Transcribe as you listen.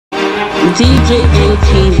DJ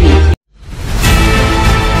LTV.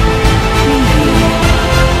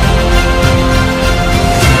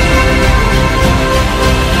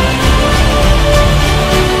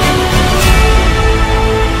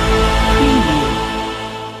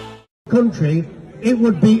 Country, it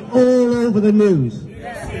would be all over the news.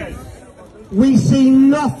 We see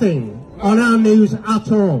nothing on our news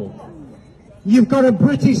at all. You've got a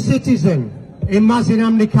British citizen in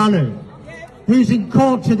Nnamdi Kanu who's in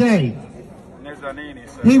court today.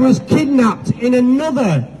 He was kidnapped in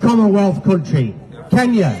another Commonwealth country,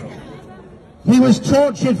 Kenya. He was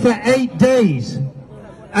tortured for 8 days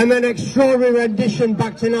and then extraordinary rendition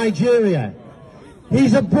back to Nigeria.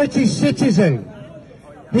 He's a British citizen.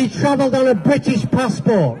 He travelled on a British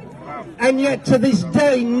passport, and yet to this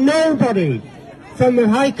day nobody from the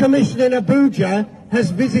High Commission in Abuja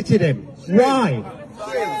has visited him. Why?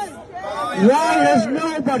 Why has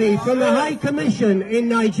nobody from the High Commission in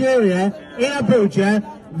Nigeria, in Abuja,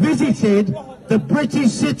 visited the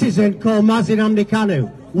British citizen called Nnamdi Kanu?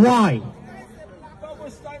 Why?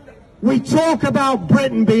 We talk about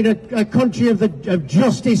Britain being a country of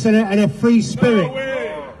justice and a free spirit.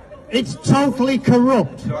 It's totally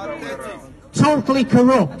corrupt. Totally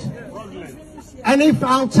corrupt. And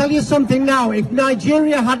I'll tell you something now, if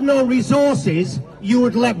Nigeria had no resources, you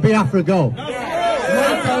would let Biafra go.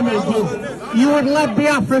 You would let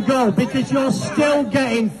Biafra go because you're still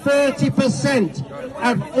getting 30%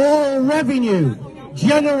 of all revenue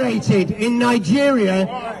generated in Nigeria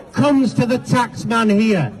comes to the taxman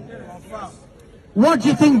here. What do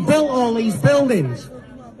you think built all these buildings?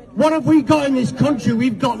 What have we got in this country?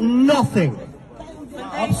 We've got nothing.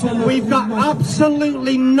 We've got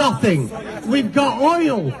absolutely nothing. We've got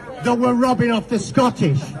oil that we're robbing off the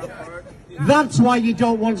Scottish. That's why you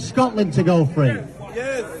don't want Scotland to go free.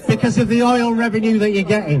 Because of the oil revenue that you're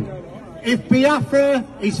getting. If Biafra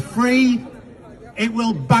is free, it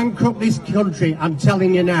will bankrupt this country, I'm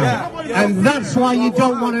telling you now. And that's why you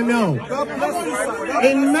don't want to know.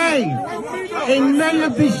 In May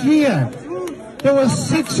of this year, there were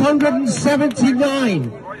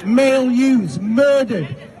 679 male youths murdered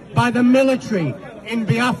by the military in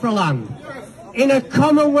Biafra land. In a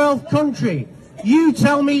Commonwealth country, you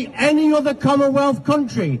tell me any other Commonwealth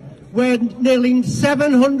country where nearly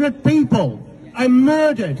 700 people are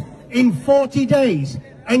murdered in 40 days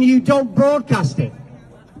and you don't broadcast it.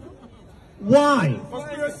 Why?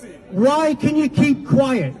 Why can you keep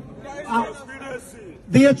quiet?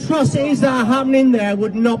 The atrocities that are happening there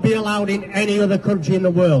would not be allowed in any other country in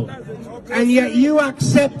the world. And yet you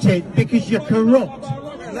accept it because you're corrupt.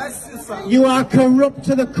 You are corrupt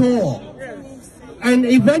to the core. And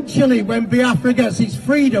eventually when Biafra gets its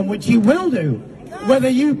freedom, which he will do, whether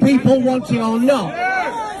you people want it or not,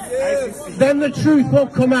 then the truth will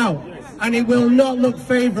come out and it will not look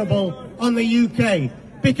favourable on the UK.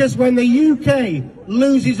 Because when the UK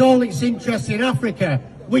loses all its interest in Africa,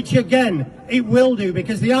 which again it will do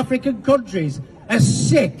because the African countries are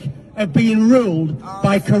sick of being ruled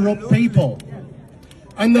by corrupt people.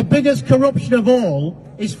 And the biggest corruption of all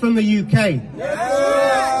is from the UK.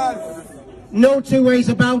 No two ways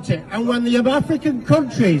about it. And when the African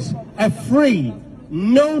countries are free,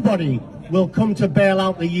 nobody will come to bail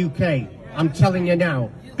out the UK. I'm telling you now,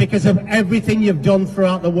 because of everything you've done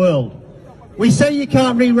throughout the world. We say you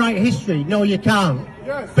can't rewrite history. No, you can't.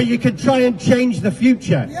 But you can try and change the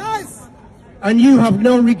future. And you have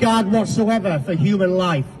no regard whatsoever for human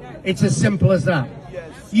life. It's as simple as that.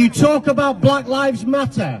 You talk about Black Lives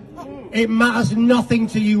Matter. It matters nothing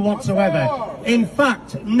to you whatsoever. In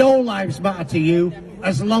fact, no lives matter to you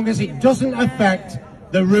as long as it doesn't affect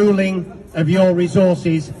the ruling of your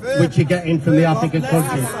resources which you're getting from the African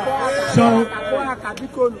countries. So,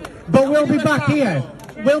 but we'll be back here.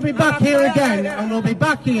 We'll be back here again, and we'll be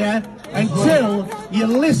back here until you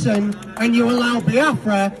listen and you allow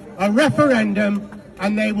Biafra a referendum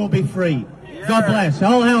and they will be free. God bless.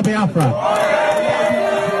 All hail Biafra.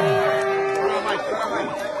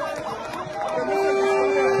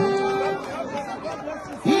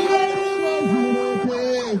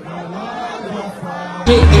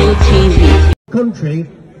 Country,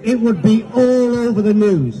 it would be all over the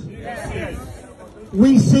news.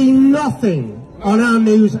 We see nothing on our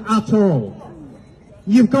news at all.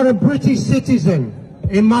 You've got a British citizen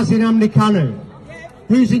in Nnamdi Kanu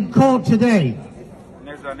who's in court today.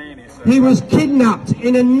 He was kidnapped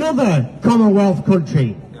in another Commonwealth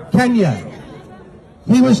country, Kenya.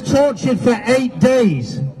 He was tortured for 8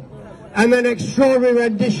 days and then extraordinary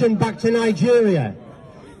rendition back to Nigeria.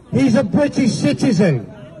 He's a British citizen.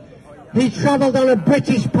 He travelled on a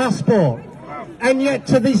British passport, and yet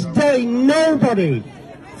to this day nobody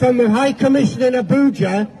from the High Commission in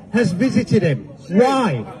Abuja has visited him.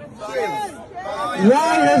 Why?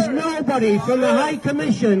 Why has nobody from the High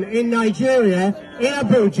Commission in Nigeria, in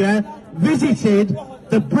Abuja, visited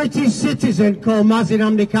the British citizen called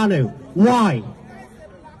Nnamdi Kanu? Why?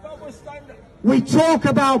 We talk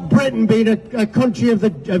about Britain being a country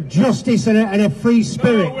of justice and a free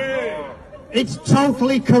spirit. It's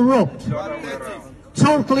totally corrupt.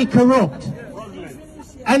 Totally corrupt.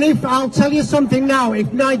 And I'll tell you something now,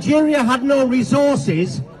 if Nigeria had no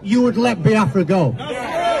resources, you would let Biafra go.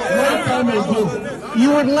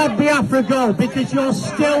 You would let Biafra go because you're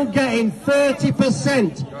still getting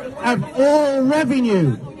 30% of all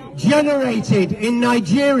revenue generated in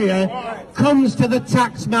Nigeria comes to the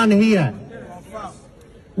taxman here.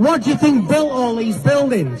 What do you think built all these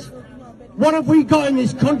buildings? What have we got in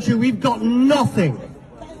this country? We've got nothing.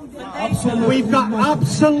 We've got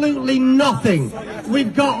absolutely nothing.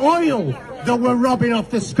 We've got oil that we're robbing off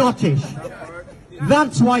the Scottish.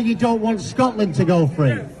 That's why you don't want Scotland to go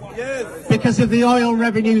free. Because of the oil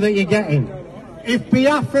revenue that you're getting. If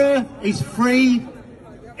Biafra is free,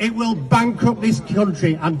 it will bankrupt this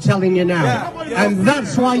country, I'm telling you now. And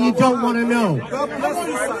that's why you don't want to know.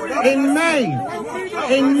 In May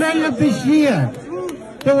of this year,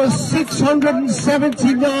 there were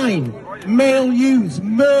 679 male youths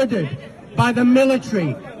murdered by the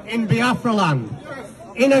military in Biafra land.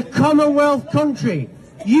 In a Commonwealth country,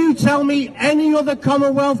 you tell me any other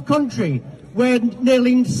Commonwealth country where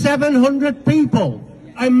nearly 700 people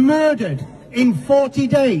are murdered in 40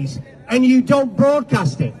 days and you don't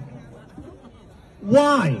broadcast it.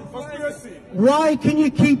 Why? Why can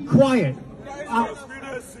you keep quiet?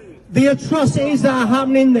 The atrocities that are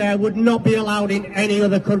happening there would not be allowed in any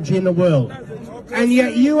other country in the world. And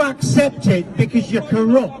yet you accept it because you're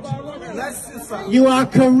corrupt. You are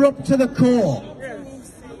corrupt to the core.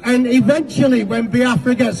 And eventually when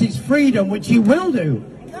Biafra gets its freedom, which he will do,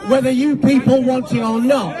 whether you people want it or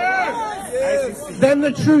not, then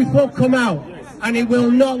the truth will come out and it will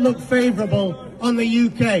not look favourable on the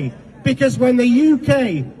UK. Because when the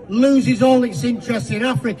UK loses all its interest in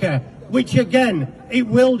Africa, which again it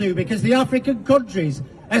will do because the African countries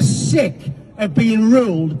are sick of being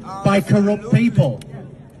ruled by corrupt people.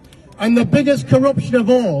 And the biggest corruption of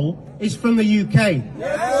all is from the UK.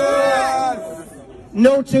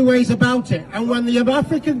 No two ways about it. And when the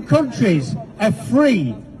African countries are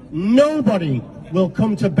free, nobody will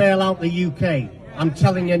come to bail out the UK. I'm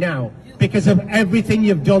telling you now, because of everything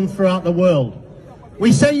you've done throughout the world.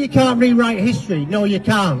 We say you can't rewrite history. No, you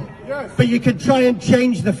can't. But you can try and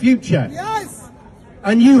change the future.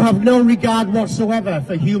 And you have no regard whatsoever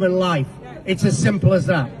for human life. It's as simple as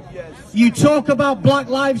that. You talk about Black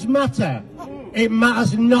Lives Matter. It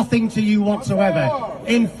matters nothing to you whatsoever.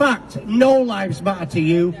 In fact, no lives matter to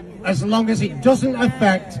you as long as it doesn't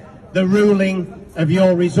affect the ruling of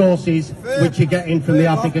your resources which you're getting from the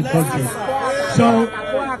African countries. So,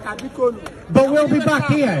 but we'll be back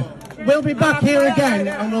here. We'll be back here again,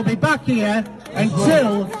 and we'll be back here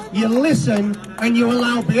until you listen and you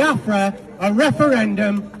allow Biafra a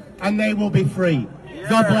referendum and they will be free.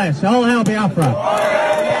 God bless. All hail Biafra.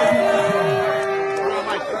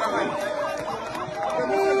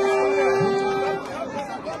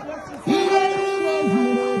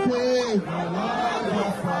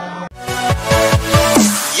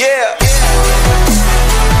 Yeah.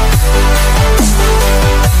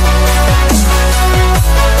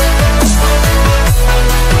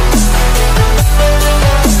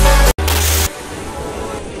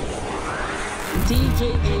 DJ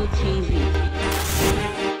LTV.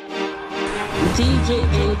 DJ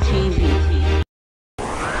LTV.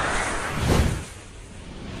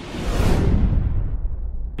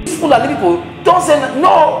 People and people don't say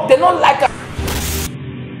no, they don't like us.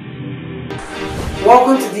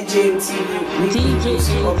 Welcome to DJ LTV. DJ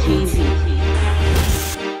LTV.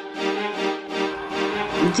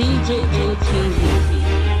 DJ LTV.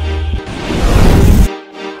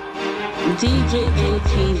 DJ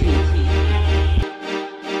LTV.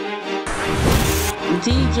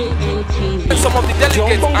 DJ LTV. Some of the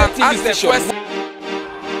delegates and ask the question.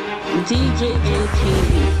 DJ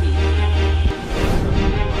LTV.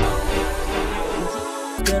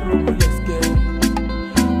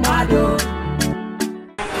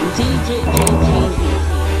 DJ LTV.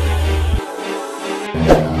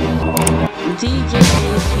 DJ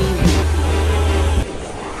LTV.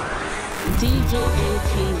 DJ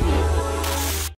LTV.